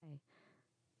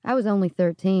I was only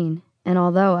 13, and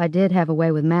although I did have a way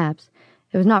with maps,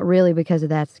 it was not really because of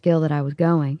that skill that I was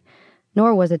going,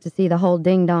 nor was it to see the whole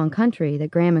ding-dong country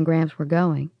that Gram and Gramps were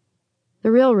going.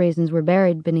 The real reasons were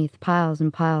buried beneath piles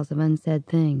and piles of unsaid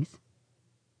things.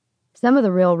 Some of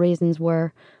the real reasons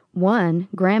were, 1,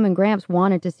 Gram and Gramps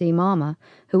wanted to see Mama,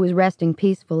 who was resting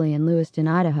peacefully in Lewiston,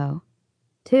 Idaho.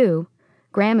 2,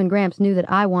 Gram and Gramps knew that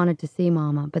I wanted to see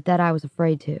Mama, but that I was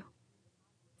afraid to.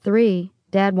 3,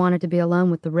 Dad wanted to be alone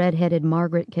with the red-headed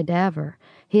Margaret cadaver.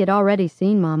 He had already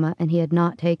seen Mama, and he had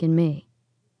not taken me.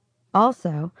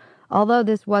 Also, although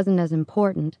this wasn't as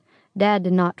important, Dad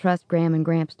did not trust Gram and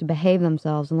Gramps to behave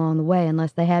themselves along the way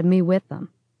unless they had me with them.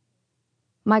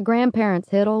 My grandparents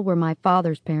Hiddle were my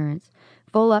father's parents,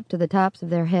 full up to the tops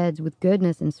of their heads with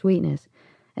goodness and sweetness,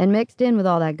 and mixed in with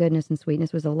all that goodness and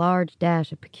sweetness was a large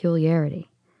dash of peculiarity.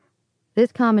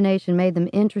 This combination made them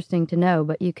interesting to know,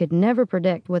 but you could never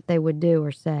predict what they would do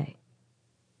or say.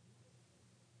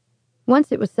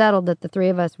 Once it was settled that the 3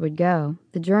 of us would go,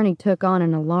 the journey took on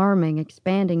an alarming,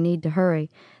 expanding need to hurry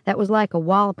that was like a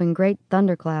walloping great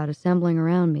thundercloud assembling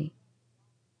around me.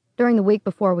 During the week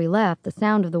before we left, the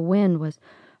sound of the wind was,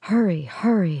 "Hurry,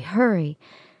 hurry, hurry,"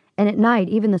 and at night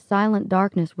even the silent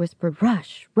darkness whispered,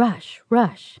 "Rush, rush,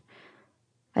 rush."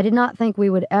 I did not think we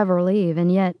would ever leave, and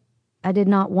yet I did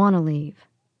not want to leave.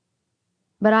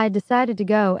 But I had decided to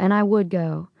go, and I would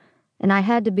go, and I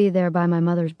had to be there by my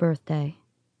mother's birthday.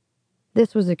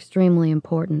 This was extremely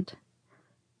important.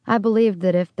 I believed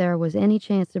that if there was any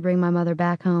chance to bring my mother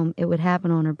back home, it would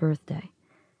happen on her birthday.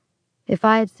 If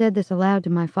I had said this aloud to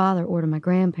my father or to my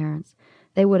grandparents,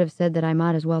 they would have said that I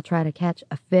might as well try to catch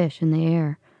a fish in the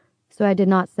air, so I did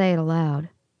not say it aloud.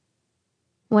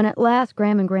 When at last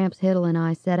Gram and Gramps Hiddle and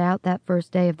I set out that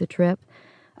first day of the trip,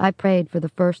 I prayed for the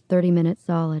first 30 minutes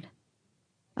solid.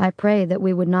 I prayed that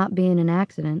we would not be in an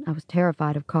accident. I was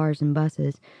terrified of cars and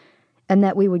buses, and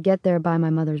that we would get there by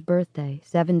my mother's birthday,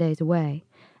 7 days away,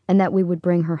 and that we would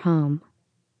bring her home.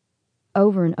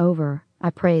 Over and over,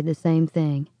 I prayed the same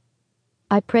thing.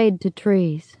 I prayed to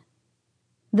trees.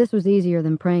 This was easier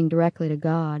than praying directly to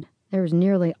God. There was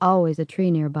nearly always a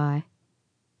tree nearby.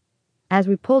 As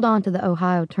we pulled onto the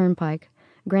Ohio Turnpike,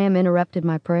 Gram interrupted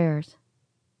my prayers.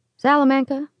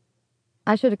 "Salamanca?"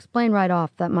 I should explain right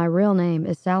off that my real name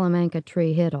is Salamanca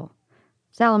Tree Hiddle.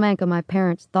 Salamanca, my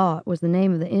parents thought, was the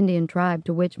name of the Indian tribe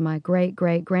to which my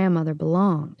great-great-grandmother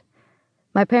belonged.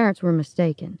 My parents were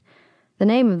mistaken. The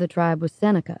name of the tribe was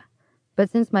Seneca, but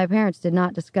since my parents did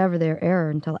not discover their error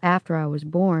until after I was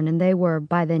born, and they were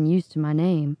by then used to my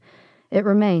name, it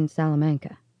remained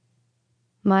Salamanca.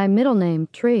 My middle name,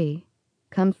 Tree,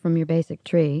 comes from your basic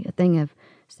tree, a thing of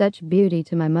such beauty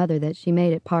to my mother that she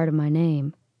made it part of my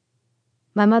name.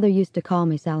 My mother used to call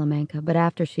me Salamanca, but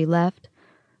after she left,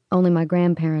 only my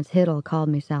grandparents Hiddle called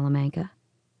me Salamanca.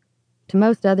 To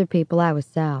most other people, I was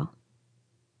Sal.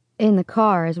 In the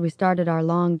car, as we started our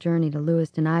long journey to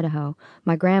Lewiston, Idaho,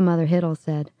 my grandmother Hiddle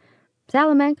said,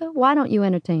 "Salamanca, why don't you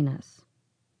entertain us?"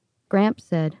 Gramps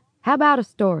said, "How about a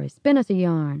story? Spin us a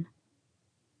yarn."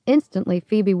 Instantly,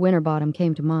 Phoebe Winterbottom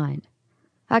came to mind.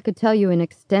 "I could tell you an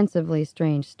extensively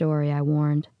strange story," I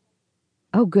warned.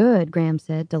 "Oh, good," Gram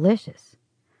said. "Delicious."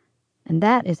 And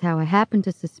that is how I happened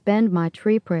to suspend my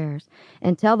tree prayers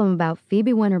and tell them about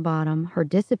Phoebe Winterbottom, her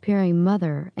disappearing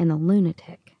mother, and the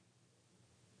lunatic.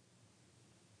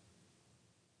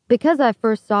 Because I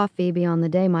first saw Phoebe on the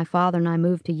day my father and I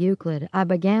moved to Euclid, I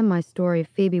began my story of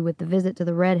Phoebe with the visit to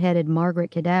the red-headed Margaret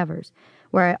cadavers,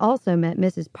 where I also met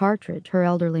Mrs. Partridge, her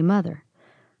elderly mother.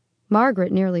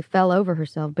 Margaret nearly fell over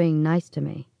herself being nice to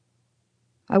me.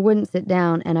 I wouldn't sit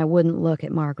down and I wouldn't look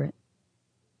at Margaret.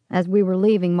 As we were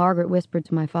leaving, Margaret whispered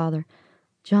to my father,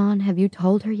 "John, have you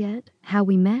told her yet how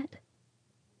we met?"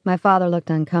 My father looked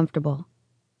uncomfortable.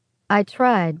 "I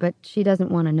tried, but she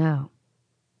doesn't want to know."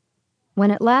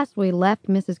 When at last we left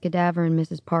Mrs. Cadaver and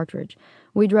Mrs. Partridge,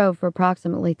 we drove for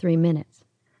approximately 3 minutes.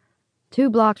 2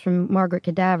 blocks from Margaret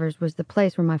Cadaver's was the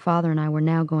place where my father and I were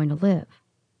now going to live.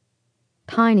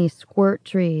 Tiny squirt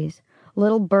trees,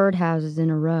 little birdhouses in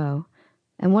a row,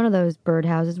 and one of those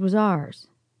birdhouses was ours.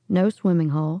 No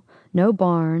swimming hole, no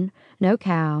barn, no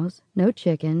cows, no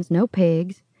chickens, no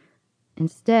pigs.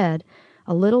 Instead,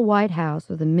 a little white house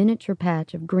with a miniature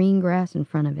patch of green grass in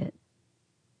front of it.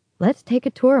 "Let's take a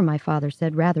tour," my father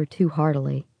said rather too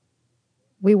heartily.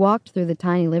 We walked through the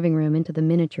tiny living room into the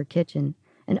miniature kitchen,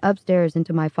 and upstairs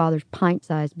into my father's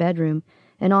pint-sized bedroom,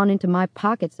 and on into my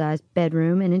pocket-sized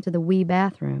bedroom, and into the wee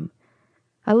bathroom.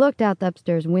 I looked out the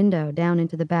upstairs window down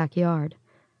into the backyard.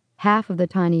 Half of the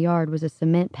tiny yard was a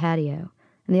cement patio,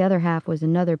 and the other half was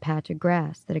another patch of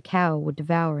grass that a cow would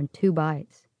devour in 2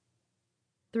 bites.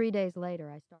 3 days later, I started